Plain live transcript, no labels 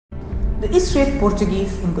The history of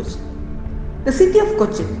Portuguese in Cochin. The city of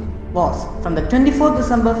Cochin was, from the 24th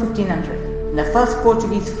December 1500, the first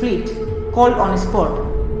Portuguese fleet called on its port,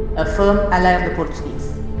 a firm ally of the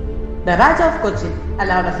Portuguese. The Rajah of Cochin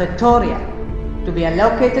allowed a feitoria to be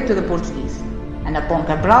allocated to the Portuguese, and upon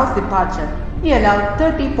Cabral's departure, he allowed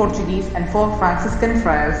 30 Portuguese and 4 Franciscan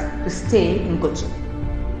friars to stay in Cochin.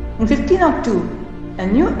 In 1502, a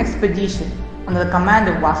new expedition under the command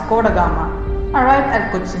of Vasco da Gama arrived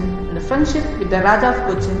at Cochin, and the friendship with the Rajah of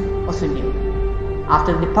Cochin was renewed.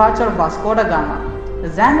 After the departure of Vasco da Gama, the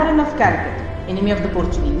Zamorin of Calicut, enemy of the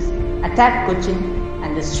Portuguese, attacked Cochin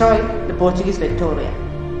and destroyed the Portuguese feitoria.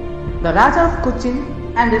 The Rajah of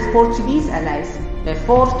Cochin and his Portuguese allies were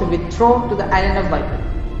forced to withdraw to the island of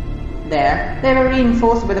Vypin. There, they were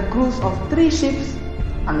reinforced by the crews of 3 ships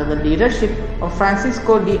under the leadership of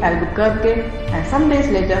Francisco de Albuquerque and some days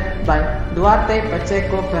later by Duarte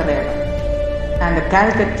Pacheco Pereira. And the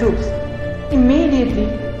Calicut troops immediately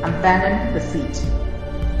abandoned the siege.